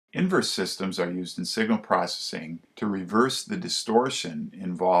Inverse systems are used in signal processing to reverse the distortion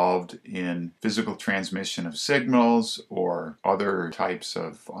involved in physical transmission of signals or other types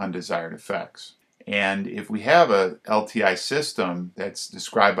of undesired effects. And if we have a LTI system that's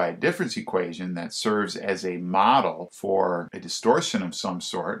described by a difference equation that serves as a model for a distortion of some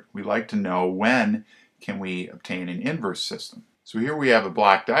sort, we like to know when can we obtain an inverse system. So here we have a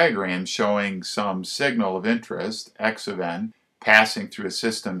block diagram showing some signal of interest, x of n, passing through a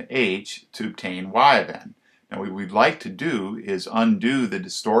system H to obtain y of n. Now what we'd like to do is undo the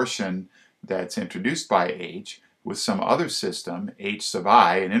distortion that's introduced by H with some other system, H sub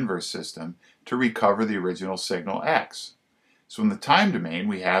I, an inverse system, to recover the original signal x. So in the time domain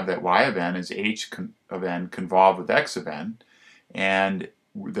we have that y of n is h of n convolved with x of n, and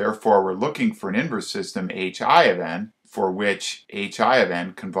therefore we're looking for an inverse system hi of n for which hi of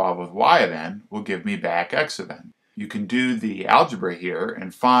n convolved with y of n will give me back x of n. You can do the algebra here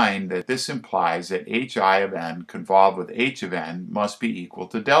and find that this implies that hi of n convolved with h of n must be equal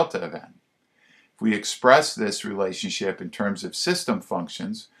to delta of n. If we express this relationship in terms of system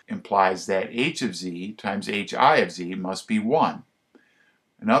functions, implies that h of z times hi of z must be 1.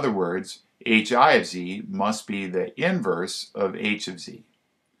 In other words, hi of z must be the inverse of h of z.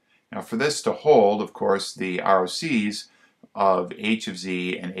 Now for this to hold, of course, the ROCs of h of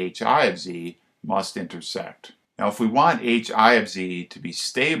z and hi of z must intersect. Now if we want hi of z to be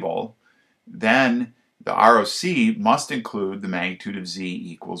stable, then the ROC must include the magnitude of z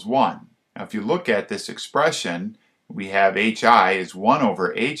equals 1. Now if you look at this expression, we have hi is 1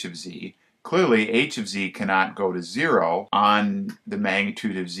 over h of z. Clearly h of z cannot go to 0 on the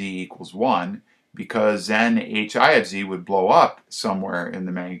magnitude of z equals 1, because then hi of z would blow up somewhere in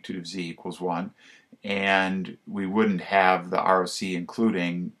the magnitude of z equals 1, and we wouldn't have the ROC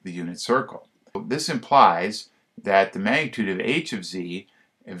including the unit circle. This implies that the magnitude of h of z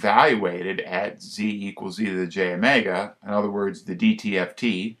evaluated at z equals e to the j omega, in other words the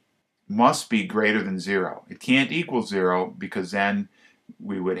dtft, must be greater than 0. It can't equal 0 because then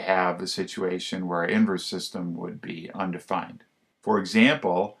we would have a situation where our inverse system would be undefined. For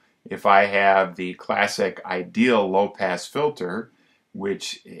example, if I have the classic ideal low-pass filter,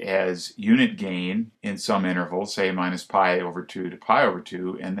 which has unit gain in some interval, say minus pi over 2 to pi over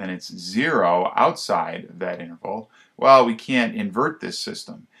 2, and then it's 0 outside of that interval, well, we can't invert this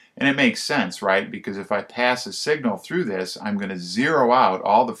system. And it makes sense, right? Because if I pass a signal through this, I'm going to zero out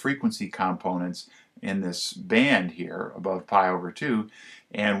all the frequency components in this band here above pi over 2.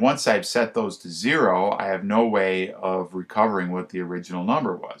 And once I've set those to 0, I have no way of recovering what the original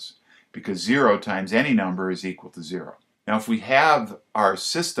number was, because 0 times any number is equal to 0. Now if we have our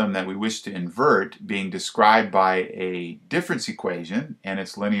system that we wish to invert being described by a difference equation, and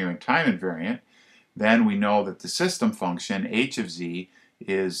it's linear and time invariant, then we know that the system function h of z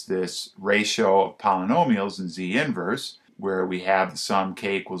is this ratio of polynomials in z inverse, where we have the sum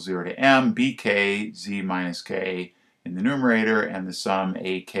k equals 0 to m, bk, z minus k in the numerator, and the sum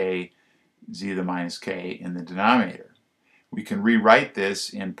ak, z to the minus k in the denominator. We can rewrite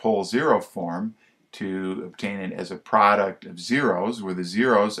this in pole zero form to obtain it as a product of zeros, where the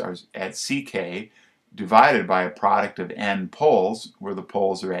zeros are at ck, divided by a product of n poles, where the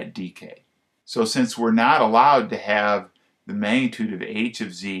poles are at dk. So since we're not allowed to have the magnitude of h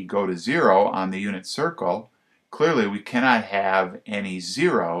of z go to 0 on the unit circle, clearly we cannot have any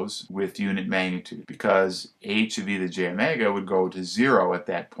zeros with unit magnitude, because h of e to the j omega would go to 0 at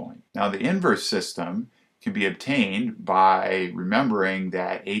that point. Now the inverse system can be obtained by remembering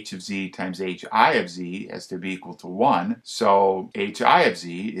that h of z times hi of z has to be equal to 1. So hi of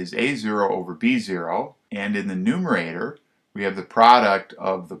z is a0 over b0, and in the numerator we have the product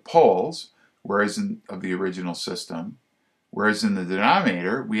of the poles, whereas of the original system, whereas in the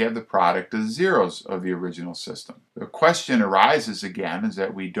denominator we have the product of the zeros of the original system. The question arises again is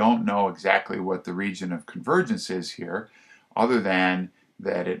that we don't know exactly what the region of convergence is here, other than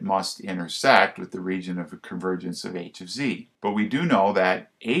that it must intersect with the region of convergence of h of z. But we do know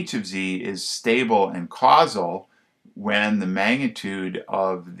that h of z is stable and causal when the magnitude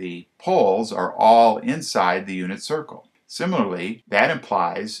of the poles are all inside the unit circle. Similarly, that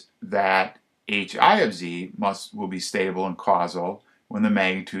implies that hi of z will be stable and causal when the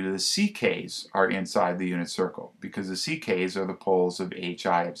magnitude of the ck's are inside the unit circle, because the ck's are the poles of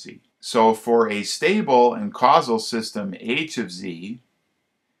hi of z. So for a stable and causal system h of z,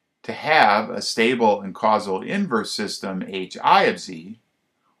 to have a stable and causal inverse system hi of z,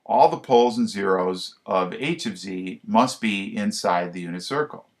 all the poles and zeros of h of z must be inside the unit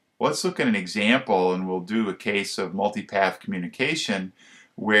circle. Let's look at an example, and we'll do a case of multipath communication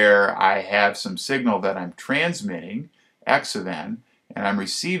where I have some signal that I'm transmitting, x of n, and I'm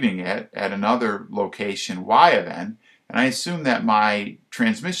receiving it at another location y of n, and I assume that my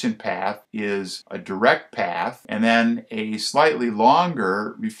transmission path is a direct path and then a slightly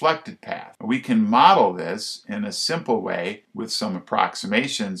longer reflected path. We can model this in a simple way with some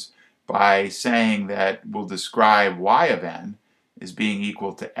approximations by saying that we'll describe y of n as being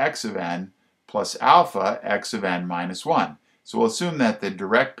equal to x of n plus alpha x of n minus 1. So we'll assume that the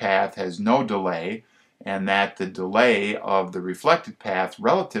direct path has no delay and that the delay of the reflected path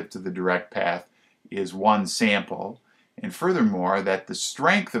relative to the direct path is one sample, and furthermore that the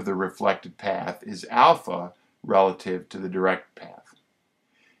strength of the reflected path is alpha relative to the direct path.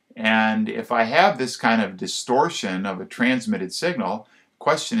 And if I have this kind of distortion of a transmitted signal, the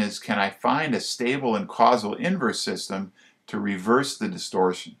question is, can I find a stable and causal inverse system to reverse the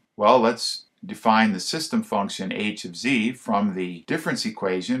distortion? Well, let's define the system function h of z. From the difference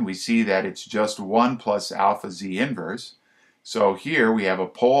equation, we see that it's just 1 plus alpha z inverse. So here we have a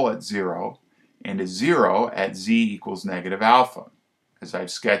pole at 0 and a 0 at z equals negative alpha, as I've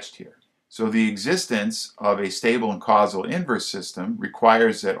sketched here. So the existence of a stable and causal inverse system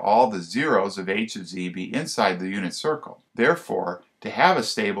requires that all the zeros of h of z be inside the unit circle. Therefore, to have a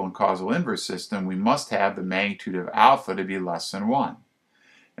stable and causal inverse system, we must have the magnitude of alpha to be less than 1.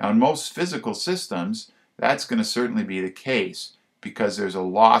 Now, in most physical systems, that's going to certainly be the case because there's a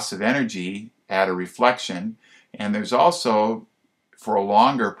loss of energy at a reflection, and there's also, for a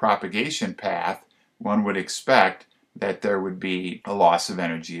longer propagation path, one would expect that there would be a loss of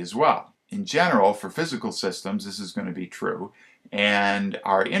energy as well. In general, for physical systems, this is going to be true, and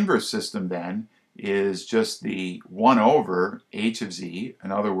our inverse system then is just the 1 over h of z.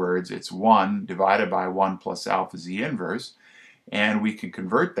 In other words, it's 1 divided by 1 plus alpha z inverse, and we can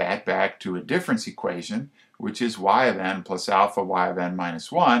convert that back to a difference equation, which is y of n plus alpha y of n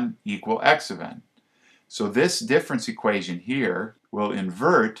minus 1 equal x of n. So this difference equation here will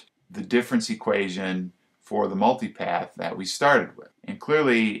invert the difference equation for the multipath that we started with. And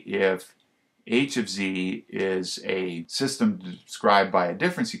clearly, if h of z is a system described by a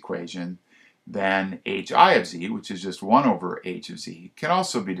difference equation, then hi of z, which is just 1 over h of z, can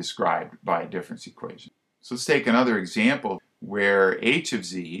also be described by a difference equation. So let's take another example where h of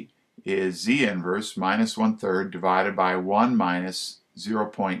z is z inverse minus 1/3 divided by 1 minus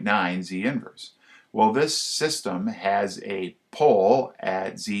 0.9 z inverse. Well, this system has a pole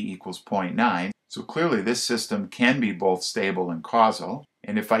at z equals 0.9, so clearly this system can be both stable and causal.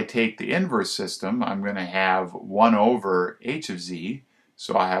 And if I take the inverse system, I'm going to have 1 over h of z,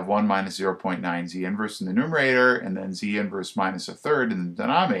 so I have 1 minus 0.9 z inverse in the numerator, and then z inverse minus 1/3 in the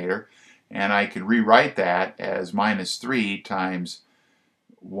denominator, and I can rewrite that as minus 3 times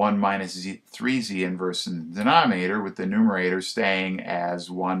 1 minus 3z inverse in the denominator, with the numerator staying as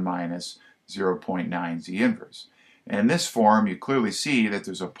 1 minus 0.9 z inverse. And in this form, you clearly see that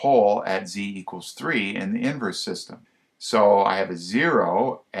there's a pole at z equals 3 in the inverse system. So I have a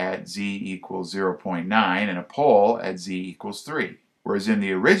 0 at z equals 0.9 and a pole at z equals 3. Whereas in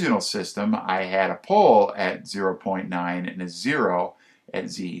the original system, I had a pole at 0.9 and a 0 at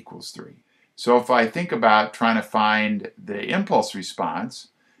z equals 3. So if I think about trying to find the impulse response,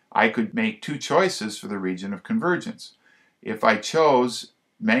 I could make two choices for the region of convergence. If I chose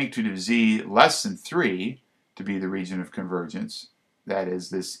magnitude of z less than 3 to be the region of convergence, that is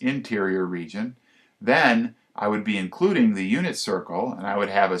this interior region, then I would be including the unit circle and I would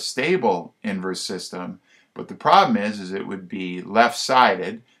have a stable inverse system, but the problem is it would be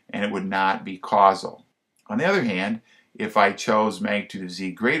left-sided and it would not be causal. On the other hand, if I chose magnitude of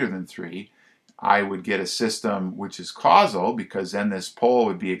z greater than 3, I would get a system which is causal, because then this pole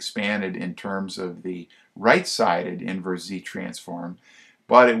would be expanded in terms of the right-sided inverse z transform,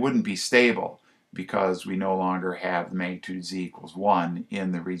 but it wouldn't be stable because we no longer have the magnitude of z equals 1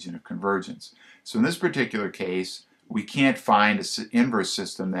 in the region of convergence. So in this particular case, we can't find an inverse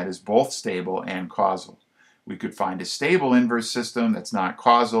system that is both stable and causal. We could find a stable inverse system that's not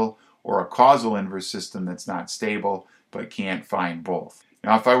causal, or a causal inverse system that's not stable, but can't find both.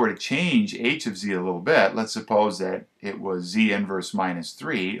 Now, if I were to change h of z a little bit, let's suppose that it was z inverse minus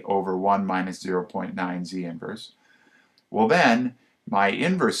 3 over 1 minus 0.9 z inverse. Well, then my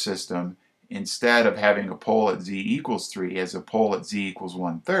inverse system, instead of having a pole at z equals 3, has a pole at z equals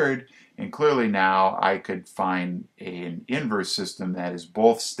 1/3, and clearly now I could find an inverse system that is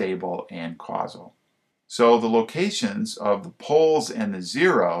both stable and causal. So the locations of the poles and the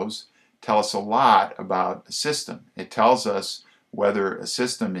zeros tell us a lot about a system. It tells us whether a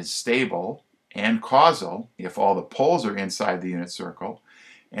system is stable and causal if all the poles are inside the unit circle,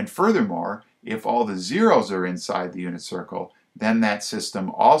 and furthermore, if all the zeros are inside the unit circle, then that system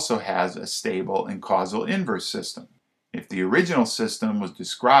also has a stable and causal inverse system. If the original system was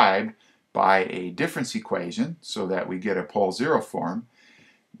described by a difference equation, so that we get a pole zero form,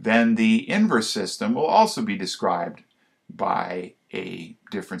 then the inverse system will also be described by a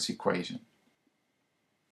difference equation.